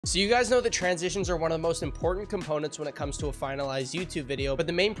So you guys know that transitions are one of the most important components when it comes to a finalized YouTube video, but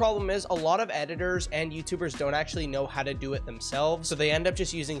the main problem is a lot of editors and YouTubers don't actually know how to do it themselves. So they end up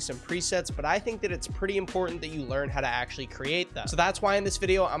just using some presets, but I think that it's pretty important that you learn how to actually create them. So that's why in this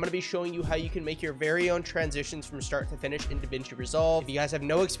video, I'm going to be showing you how you can make your very own transitions from start to finish in Davinci Resolve. If you guys have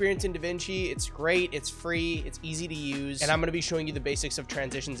no experience in Davinci, it's great, it's free, it's easy to use, and I'm going to be showing you the basics of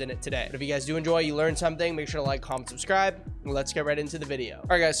transitions in it today. But if you guys do enjoy, you learn something, make sure to like, comment, subscribe, and let's get right into the video. All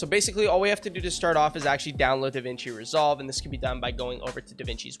right, guys. So basically all we have to do to start off is actually download Davinci Resolve, and this can be done by going over to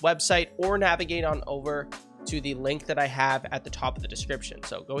Davinci's website or navigate on over to the link that I have at the top of the description.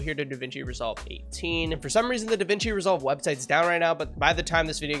 So go here to Davinci Resolve 18. And for some reason, the Davinci Resolve website's down right now, but by the time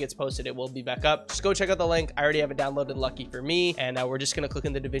this video gets posted, it will be back up. Just go check out the link. I already have it downloaded, lucky for me. And we're just gonna click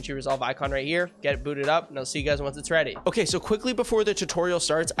on the Davinci Resolve icon right here, get it booted up, and I'll see you guys once it's ready. Okay, so quickly before the tutorial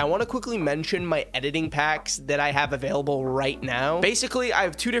starts, I wanna quickly mention my editing packs that I have available right now. Basically, I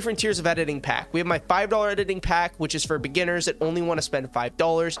have two different tiers of editing pack. We have my $5 editing pack, which is for beginners that only wanna spend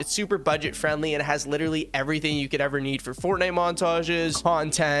 $5. It's super budget friendly and it has literally everything you could ever need for Fortnite montages,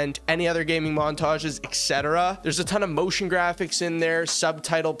 content, any other gaming montages, etc. There's a ton of motion graphics in there,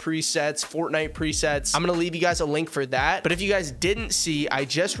 subtitle presets, Fortnite presets. I'm gonna leave you guys a link for that. But if you guys didn't see, I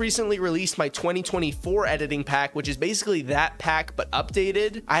just recently released my 2024 editing pack, which is basically that pack but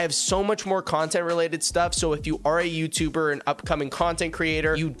updated. I have so much more content related stuff, so if you are a YouTuber, an upcoming content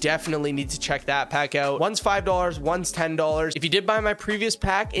creator, you definitely need to check that pack out. One's $5, one's $10. If you did buy my previous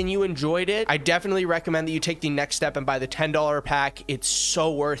pack and you enjoyed it, I definitely recommend that you take the next step and buy the $10 pack. It's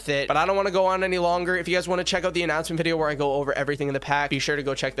so worth it. But I don't want to go on any longer. If you guys want to check out the announcement video where I go over everything in the pack, be sure to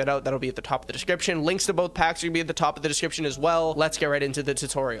go check that out. That'll be at the top of the description. Links to both packs are gonna be at the top of the description as well. Let's get right into the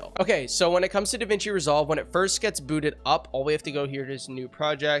tutorial. Okay, so when it comes to Davinci Resolve, when it first gets booted up, all we have to go here is new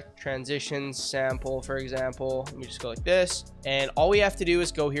project, transitions, sample, for example. Let me just go like this. And all we have to do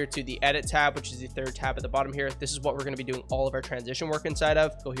is go here to the edit tab, which is the third tab at the bottom here. This is what we're going to be doing all of our transition work inside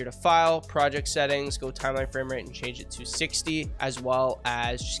of. Go here to file, project settings, go timeline frame rate and change it to 60, as well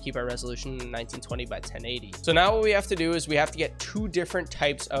as just keep our resolution 1920 by 1080. So now what we have to do is we have to get two different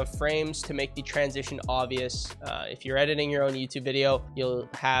types of frames to make the transition obvious. If you're editing your own YouTube video, you'll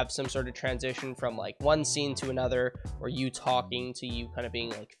have some sort of transition from like one scene to another, or you talking to you kind of being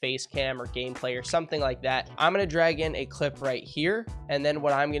like face cam or gameplay or something like that. I'm going to drag in a clip right here, and then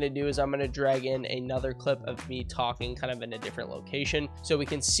what I'm going to do is I'm going to drag in another clip of me talking kind of in a different location, so we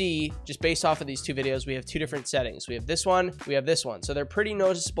can see just based off of these two videos we have two different settings. We have this one, we have this one, so they're pretty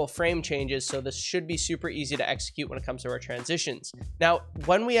noticeable frame changes, so this should be super easy to execute when it comes to our transitions. Now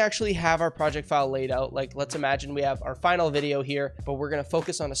when we actually have our project file laid out, like let's imagine we have our final video here, but we're going to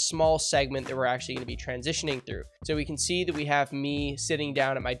focus on a small segment that we're actually going to be transitioning through. So we can see that we have me sitting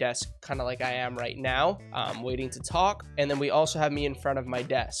down at my desk kind of like I am right now, waiting to talk, and then we also have me in front of my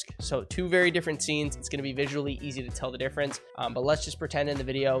desk. So two very different scenes. It's going to be visually easy to tell the difference, but let's just pretend in the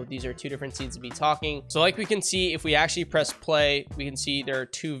video these are two different scenes of me talking. So like we can see, if we actually press play, we can see there are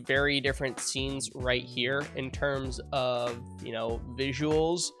two very different scenes right here in terms of, you know,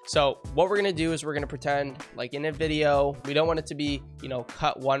 visuals. So what we're going to do is we're going to pretend like in a video, we don't want it to be, you know,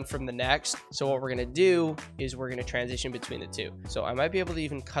 cut one from the next. So what we're going to do is we're going to transition between the two. So I might be able to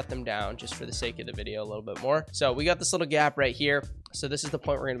even cut them down just for the sake of the video a little bit more. So we got this little gap right here. So this is the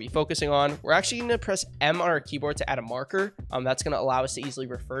point we're going to be focusing on. We're actually going to press M on our keyboard to add a marker. That's going to allow us to easily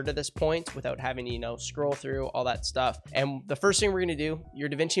refer to this point without having to, you know, scroll through all that stuff. And the first thing we're going to do, your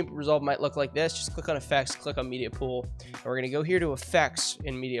Davinci Resolve might look like this. Just click on effects, click on media pool, and we're going to go here to effects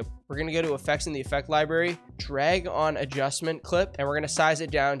in media. We're going to go to effects in the effect library, drag on adjustment clip, and we're going to size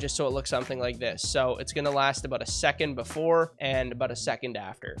it down just so it looks something like this. So it's going to last about a second before and about a second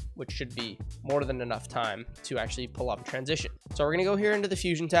after, which should be more than enough time to actually pull off a transition. So we're going to go here into the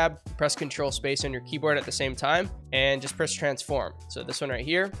Fusion tab, press Control Space on your keyboard at the same time, and just press transform. So this one right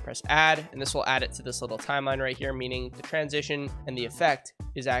here, press add, and this will add it to this little timeline right here, meaning the transition and the effect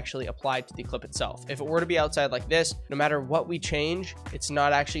is actually applied to the clip itself. If it were to be outside like this, no matter what we change, it's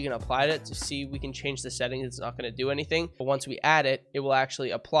not actually going to apply to it. To see, we can change the settings, it's not going to do anything, but once we add it, it will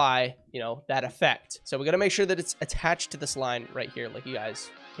actually apply, you know, that effect. So we got to make sure that it's attached to this line right here, like you guys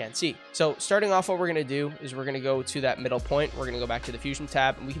can't see. So starting off, what we're going to do is we're going to go to that middle point. We're going to go back to the Fusion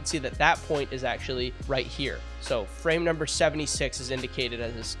tab, and we can see that that point is actually right here. So frame number 76 is indicated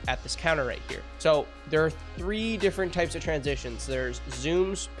as at this counter right here. So there are three different types of transitions. There's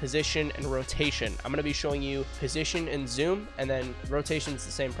zooms, position, and rotation. I'm going to be showing you position and zoom, and then rotation is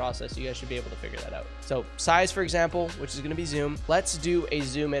the same process. You guys should be able to figure that out. So size, for example, which is going to be zoom. Let's do a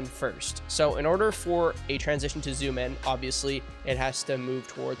zoom in first. So in order for a transition to zoom in, obviously it has to move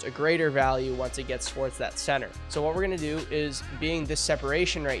towards towards a greater value once it gets towards that center. So what we're going to do is, being this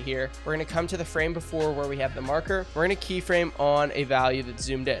separation right here, we're going to come to the frame before where we have the marker. We're going to keyframe on a value that's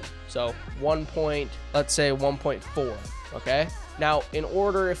zoomed in. So let's say 1.4. Okay. Now, in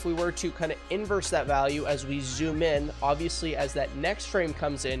order, if we were to kind of inverse that value as we zoom in, obviously as that next frame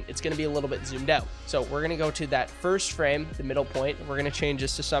comes in, it's going to be a little bit zoomed out. So we're going to go to that first frame, the middle point. We're going to change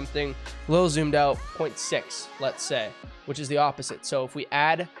this to something a little zoomed out, 0.6, let's say, which is the opposite. So if we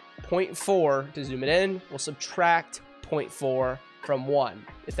add 0.4 to zoom it in, we'll subtract 0.4 from 1,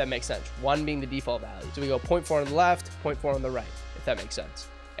 if that makes sense. 1 being the default value. So we go 0.4 on the left, 0.4 on the right, if that makes sense.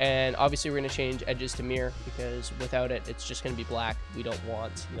 And obviously we're going to change edges to mirror, because without it, it's just going to be black. We don't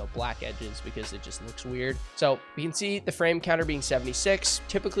want, black edges because it just looks weird. So we can see the frame counter being 76.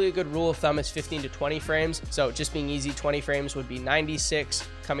 Typically a good rule of thumb is 15 to 20 frames. So just being easy, 20 frames would be 96.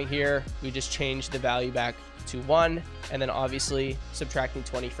 Coming here, we just change the value back to 1, and then obviously subtracting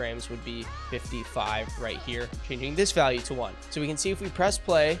 20 frames would be 55 right here, changing this value to 1. So we can see if we press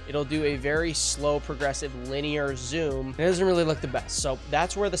play, it'll do a very slow progressive linear zoom. It doesn't really look the best. So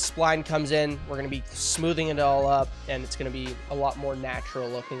that's where the spline comes in. We're going to be smoothing it all up, and it's going to be a lot more natural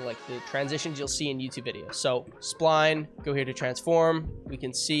looking, like the transitions you'll see in YouTube videos. So spline, go here to transform. We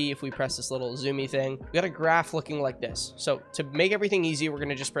can see if we press this little zoomy thing, we got a graph looking like this. So to make everything easy, we're going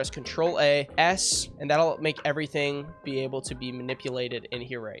to just press Control A, S, and that'll make everything be able to be manipulated in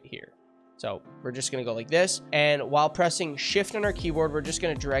here right here. So we're just going to go like this, and while pressing shift on our keyboard, we're just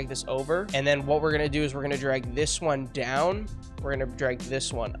going to drag this over, and then what we're going to do is we're going to drag this one down, we're going to drag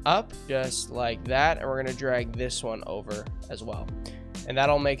this one up just like that, and we're going to drag this one over as well. And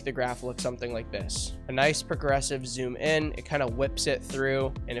that'll make the graph look something like this. A nice progressive zoom in, it kind of whips it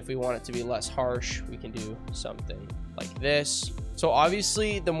through, and if we want it to be less harsh, we can do something like this. So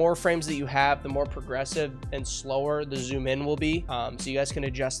obviously, the more frames that you have, the more progressive and slower the zoom in will be. So you guys can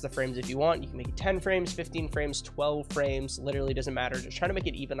adjust the frames if you want. You can make it 10 frames, 15 frames, 12 frames, literally doesn't matter. Just try to make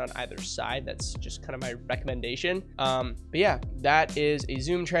it even on either side. That's just kind of my recommendation. But yeah, that is a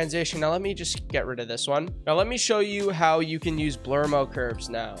zoom transition. Now let me just get rid of this one. Now let me show you how you can use blur mode curves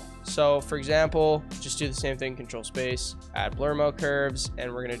now. So for example, just do the same thing, Control Space, add blur mode curves,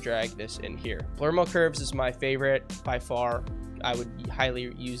 and we're gonna drag this in here. Blur mode curves is my favorite by far. I would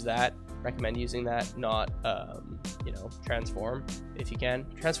highly use that, recommend using that, not transform if you can.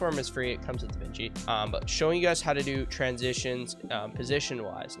 Transform is free, it comes with Davinci, but showing you guys how to do transitions position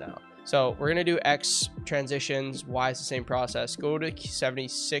wise now. So we're gonna do X transitions, Y is the same process. Go to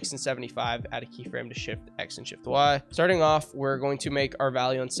 76 and 75, add a keyframe to shift X and shift Y. Starting off, we're going to make our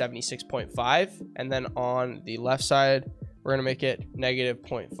value on 76.5, and then on the left side, we're gonna make it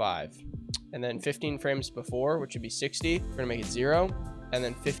 -0.5. And then 15 frames before, which would be 60, we're gonna make it 0. And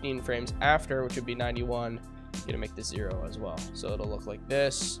then 15 frames after, which would be 91, we're gonna make this 0 as well. So it'll look like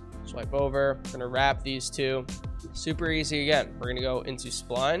this. Swipe over, we're gonna wrap these two. Super easy again. We're gonna go into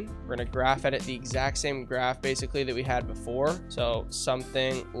spline. We're gonna graph edit the exact same graph basically that we had before. So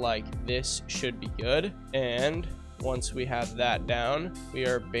something like this should be good. And once we have that down, we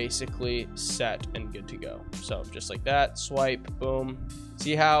are basically set and good to go. So just like that, swipe, boom.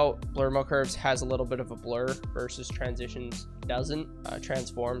 See how blur mode curves has a little bit of a blur versus transitions doesn't?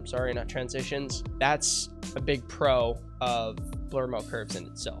 Transform, sorry, not transitions. That's a big pro of blur mode curves in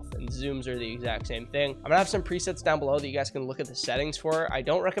itself, and zooms are the exact same thing. I'm gonna have some presets down below that you guys can look at the settings for. I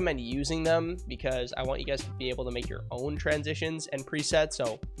don't recommend using them because I want you guys to be able to make your own transitions and presets,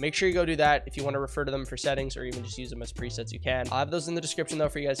 so make sure you go do that. If you want to refer to them for settings or even just use them as presets, you can. I'll have those in the description though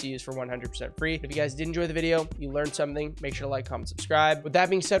for you guys to use for 100% free. If you guys did enjoy the video, you learned something, make sure to like, comment, subscribe. With that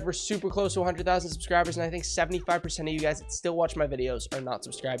being said, we're super close to 100,000 subscribers, and I think 75% of you guys that still watch my videos are not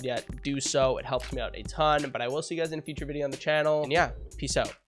subscribed yet. Do so, it helps me out a ton. But I will see you guys in a future video on the channel, and yeah, peace out.